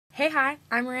Hi,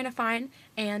 I'm Miranda Fine,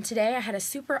 and today I had a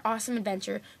super awesome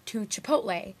adventure to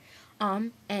Chipotle.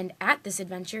 And at this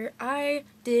adventure, I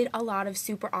did a lot of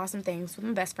super awesome things with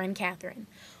my best friend, Catherine.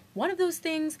 One of those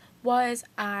things was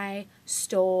I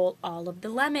stole all of the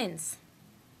lemons.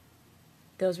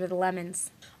 Those were the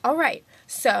lemons. Alright,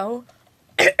 so,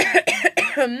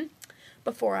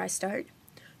 before I start,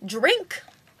 drink!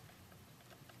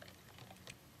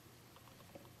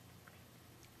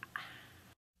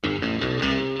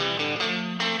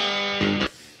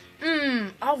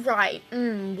 Alright,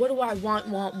 what do I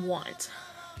want?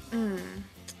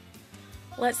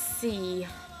 Let's see.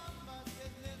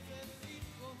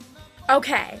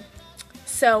 Okay,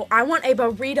 so I want a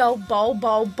burrito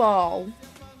bowl.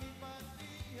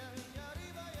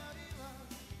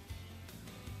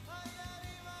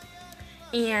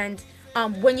 And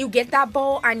when you get that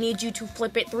bowl, I need you to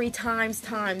flip it 3 times.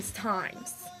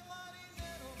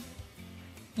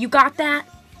 You got that?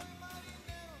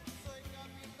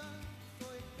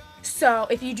 So,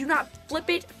 if you do not flip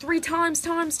it 3 times,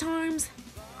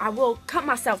 I will cut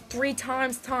myself 3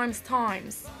 times.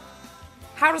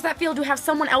 How does that feel to have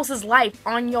someone else's life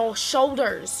on your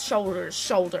shoulders?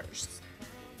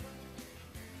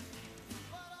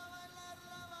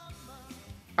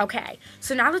 Okay,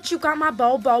 so now that you got my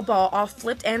bowl all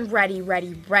flipped and ready,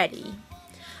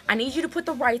 I need you to put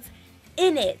the rice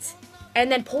in it,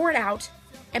 and then pour it out,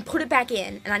 and put it back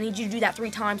in, and I need you to do that 3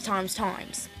 times.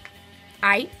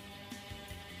 Aight?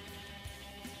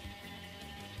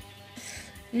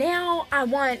 Now I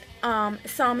want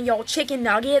some of your chicken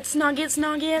nuggets.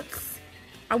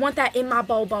 I want that in my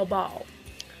bowl.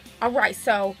 Alright,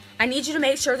 so I need you to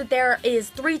make sure that there is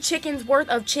 3 chickens worth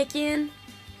of chicken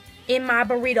in my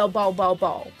burrito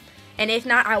bowl. And if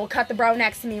not, I will cut the bro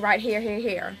next to me right here.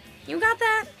 You got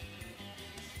that?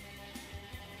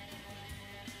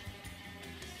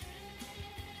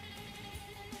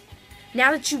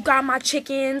 Now that you got my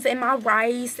chickens and my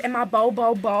rice and my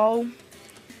bowl,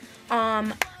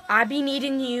 I be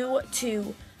needing you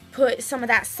to put some of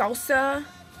that salsa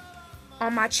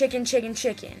on my chicken.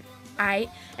 Alright?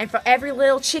 And for every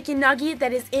little chicken nugget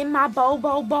that is in my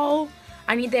bowl,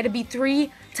 I need there to be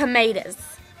 3 tomatoes.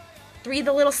 3 of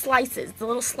the little slices. The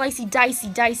little slicey, dicey's.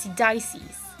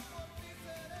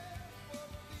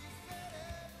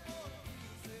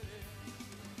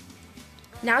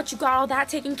 Now that you got all that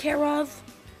taken care of,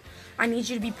 I need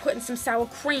you to be putting some sour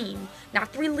cream.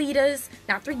 Not 3 liters,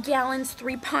 not 3 gallons,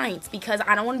 3 pints, because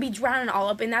I don't want to be drowning all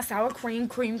up in that sour cream.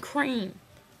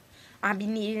 I be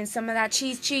needing some of that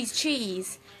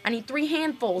cheese. I need 3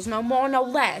 handfuls, no more, no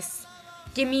less.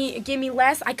 Give me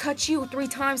less, I cut you 3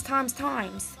 times.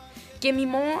 Give me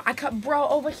more, I cut bro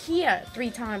over here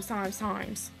 3 times.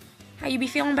 How you be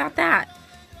feeling about that?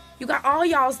 You got all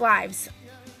y'all's lives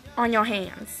on your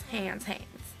hands.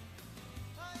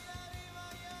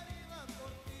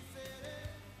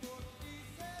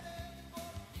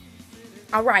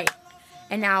 Alright,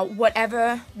 and now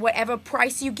whatever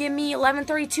price you give me,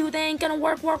 11.32, they ain't gonna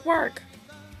work.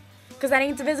 Cause that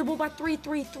ain't divisible by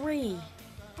 333.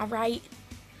 Alright?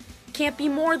 Can't be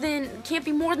more than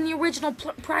the original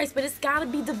price, but it's gotta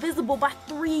be divisible by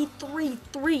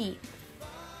 333.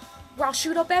 Or I'll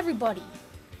shoot up everybody.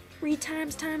 3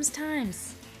 times.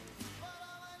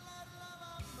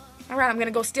 Alright, I'm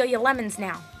gonna go steal your lemons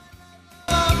now.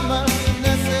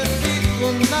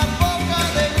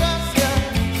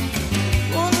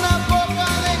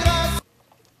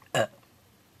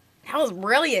 That was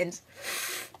brilliant.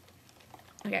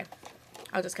 Okay,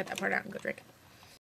 I'll just cut that part out and go drink.